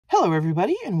Hello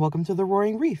everybody and welcome to the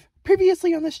Roaring Reef.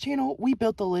 Previously on this channel, we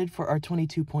built the lid for our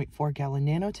 22.4 gallon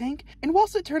nano tank, and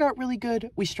whilst it turned out really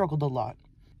good, we struggled a lot.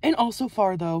 And all so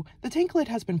far though, the tank lid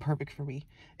has been perfect for me.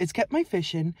 It's kept my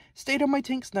fish in, stayed on my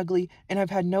tank snugly, and I've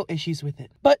had no issues with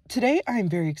it. But today I am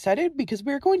very excited because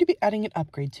we're going to be adding an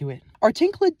upgrade to it. Our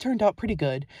tank lid turned out pretty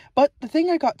good, but the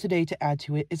thing I got today to add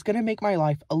to it is going to make my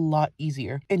life a lot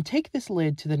easier and take this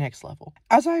lid to the next level.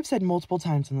 As I have said multiple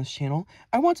times on this channel,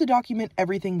 I want to document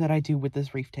everything that I do with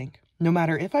this reef tank. No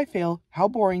matter if I fail, how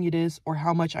boring it is, or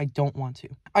how much I don't want to.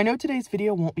 I know today's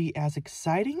video won't be as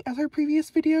exciting as our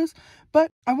previous videos, but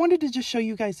I wanted to just show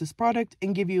you guys this product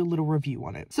and give you a little review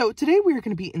on it. So today we are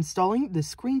going to be installing the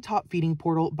screen top feeding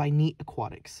portal by Neat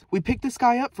Aquatics. We picked this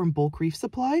guy up from Bulk Reef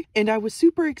Supply, and I was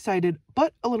super excited,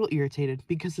 but a little irritated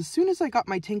because as soon as I got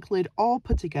my tank lid all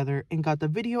put together and got the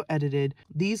video edited,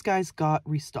 these guys got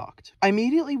restocked. I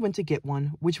immediately went to get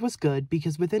one, which was good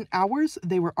because within hours,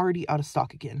 they were already out of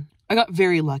stock again. I got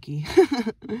very lucky.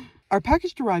 Our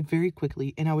package arrived very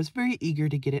quickly and I was very eager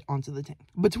to get it onto the tank.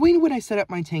 Between when I set up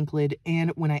my tank lid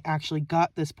and when I actually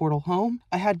got this portal home,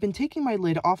 I had been taking my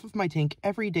lid off of my tank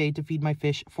every day to feed my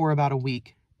fish for about a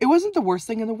week. It wasn't the worst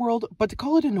thing in the world, but to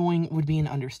call it annoying would be an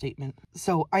understatement.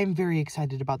 So I'm very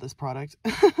excited about this product.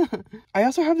 I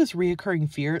also have this reoccurring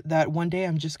fear that one day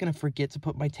I'm just going to forget to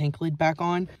put my tank lid back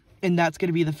on. And that's going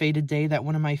to be the fated day that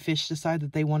one of my fish decide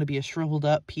that they want to be a shriveled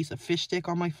up piece of fish stick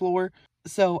on my floor.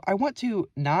 So I want to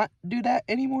not do that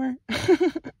anymore.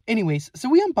 Anyways, so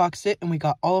we unboxed it and we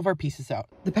got all of our pieces out.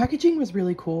 The packaging was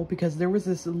really cool because there was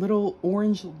this little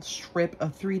orange strip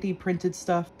of 3D printed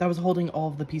stuff that was holding all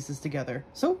of the pieces together.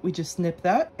 So we just snipped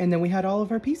that and then we had all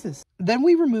of our pieces. Then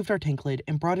we removed our tank lid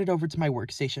and brought it over to my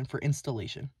workstation for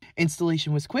installation.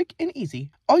 Installation was quick and easy.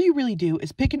 All you really do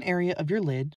is pick an area of your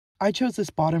lid. I chose this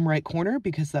bottom right corner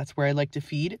because that's where I like to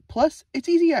feed, plus it's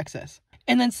easy access.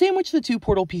 And then sandwich the two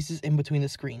portal pieces in between the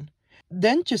screen.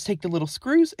 Then just take the little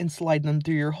screws and slide them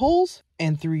through your holes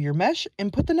and through your mesh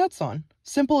and put the nuts on.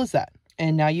 Simple as that.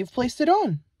 And now you've placed it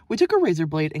on. We took a razor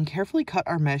blade and carefully cut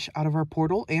our mesh out of our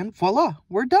portal and voila,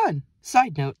 we're done.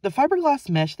 Side note, the fiberglass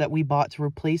mesh that we bought to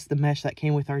replace the mesh that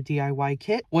came with our DIY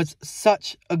kit was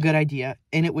such a good idea,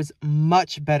 and it was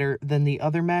much better than the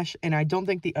other mesh, and I don't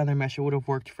think the other mesh would have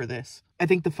worked for this. I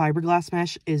think the fiberglass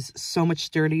mesh is so much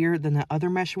sturdier than the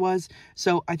other mesh was,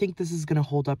 so I think this is going to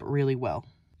hold up really well.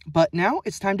 But now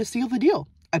it's time to seal the deal.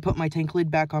 I put my tank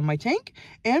lid back on my tank,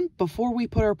 and before we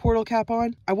put our portal cap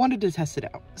on, I wanted to test it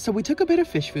out. So we took a bit of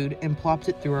fish food and plopped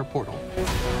it through our portal.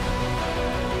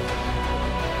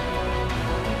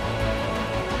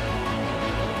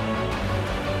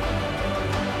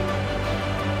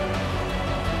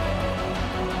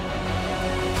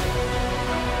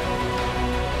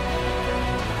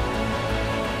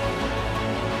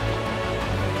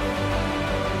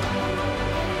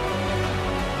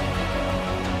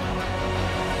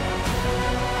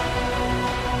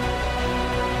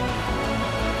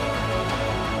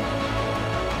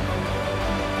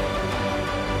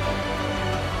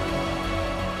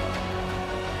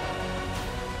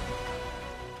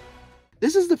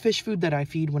 This is the fish food that I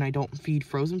feed when I don't feed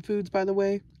frozen foods, by the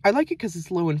way. I like it because it's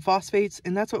low in phosphates,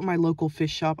 and that's what my local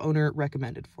fish shop owner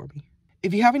recommended for me.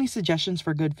 If you have any suggestions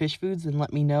for good fish foods, then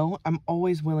let me know. I'm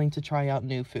always willing to try out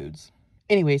new foods.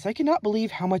 Anyways, I cannot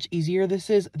believe how much easier this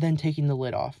is than taking the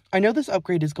lid off. I know this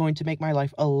upgrade is going to make my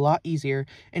life a lot easier,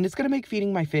 and it's going to make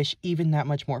feeding my fish even that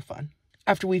much more fun.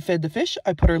 After we fed the fish,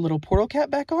 I put our little portal cap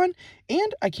back on,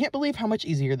 and I can't believe how much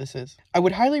easier this is. I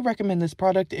would highly recommend this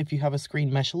product if you have a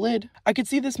screen mesh lid. I could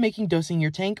see this making dosing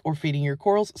your tank or feeding your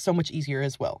corals so much easier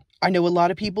as well. I know a lot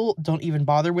of people don't even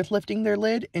bother with lifting their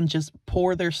lid and just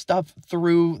pour their stuff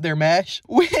through their mesh,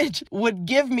 which would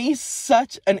give me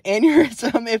such an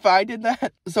aneurysm if I did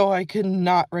that. So I could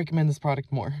not recommend this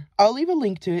product more. I'll leave a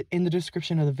link to it in the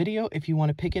description of the video if you want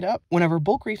to pick it up whenever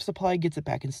Bulk Reef Supply gets it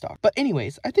back in stock. But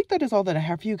anyways, I think that is all that I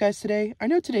have for you guys today. I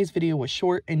know today's video was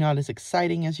short and not as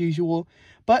exciting as usual,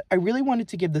 but I really wanted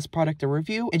to give this product a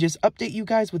review and just update you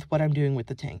guys with what I'm doing with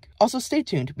the tank. Also stay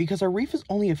tuned because our reef is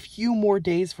only a few more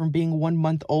days from being 1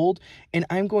 month old, and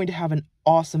I'm going to have an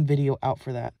awesome video out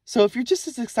for that. So if you're just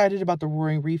as excited about the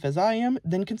Roaring Reef as I am,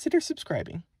 then consider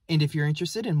subscribing. And if you're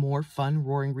interested in more fun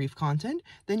Roaring Reef content,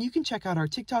 then you can check out our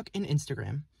TikTok and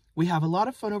Instagram. We have a lot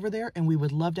of fun over there and we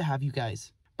would love to have you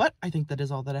guys. But I think that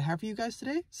is all that I have for you guys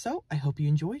today, so I hope you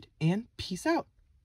enjoyed and peace out.